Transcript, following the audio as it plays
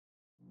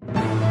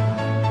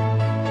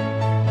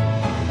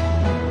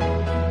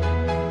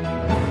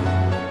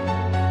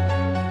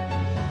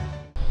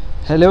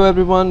Hello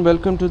everyone,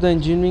 welcome to the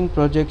Engineering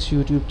Projects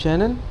YouTube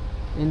channel.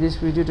 In this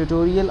video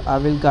tutorial I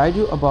will guide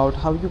you about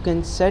how you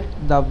can set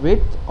the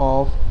width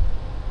of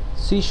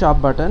C#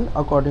 button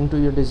according to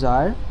your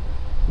desire.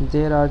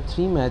 There are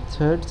three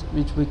methods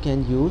which we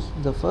can use.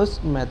 The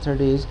first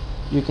method is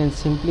you can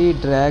simply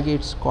drag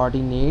its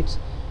coordinates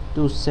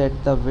to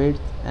set the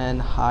width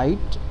and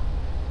height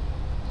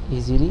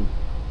easily.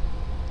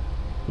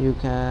 You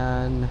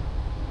can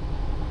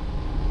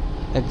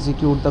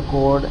execute the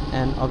code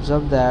and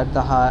observe that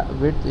the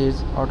width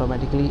is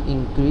automatically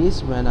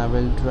increased when I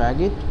will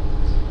drag it.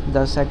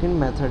 The second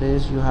method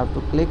is you have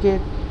to click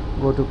it,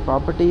 go to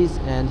properties,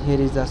 and here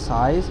is the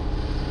size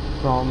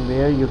from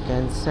where you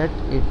can set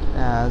it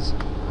as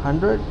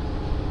 100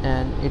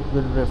 and it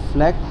will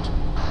reflect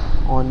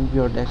on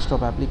your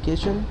desktop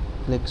application.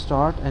 Click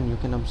start and you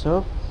can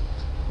observe.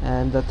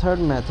 And the third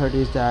method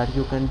is that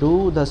you can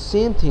do the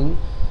same thing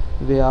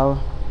via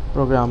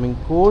programming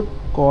code.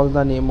 Call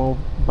the name of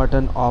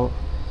button of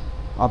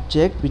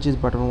object, which is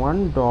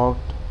button1 dot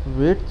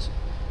width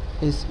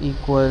is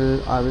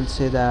equal, I will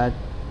say that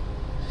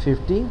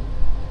 50,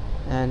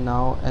 and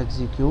now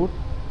execute,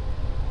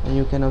 and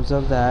you can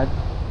observe that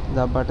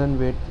the button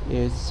width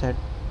is set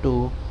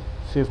to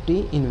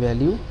 50 in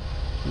value.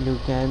 You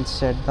can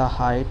set the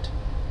height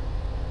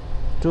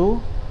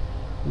to,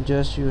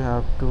 just you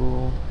have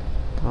to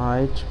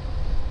write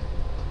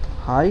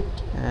height,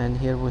 and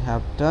here we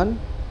have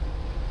done,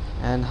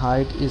 and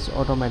height is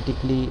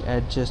automatically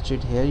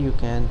adjusted. Here you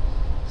can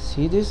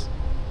see this.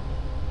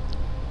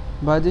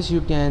 By this you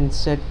can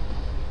set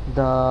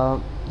the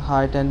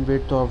height and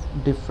width of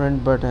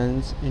different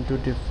buttons into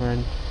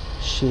different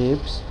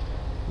shapes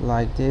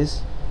like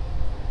this.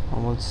 I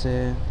will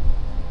say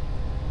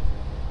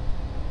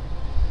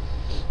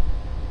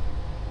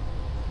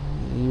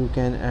you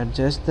can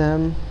adjust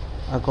them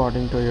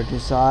according to your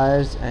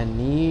desires and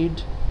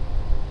need,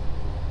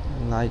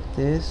 like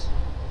this.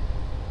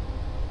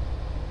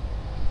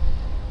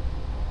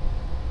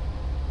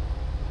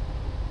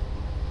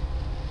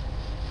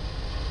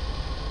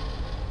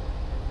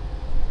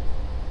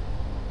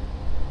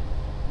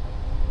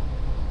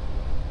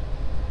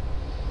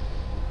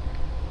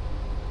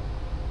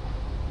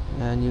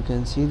 And you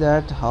can see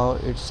that how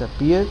it's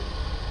appeared.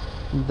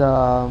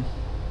 The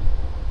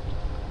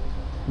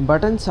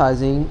button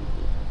sizing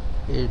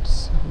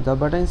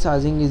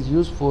is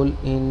useful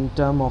in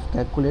term of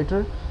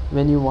calculator.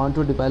 When you want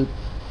to develop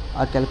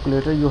a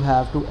calculator, you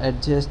have to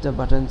adjust the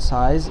button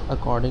size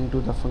according to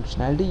the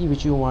functionality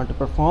which you want to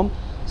perform,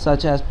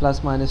 such as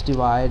plus, minus,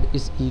 divide,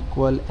 is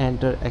equal,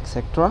 enter,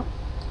 etc.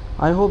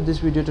 I hope this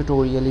video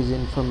tutorial is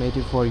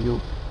informative for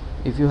you.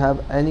 If you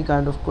have any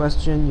kind of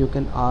question, you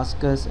can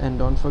ask us, and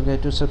don't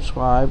forget to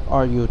subscribe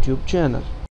our YouTube channel.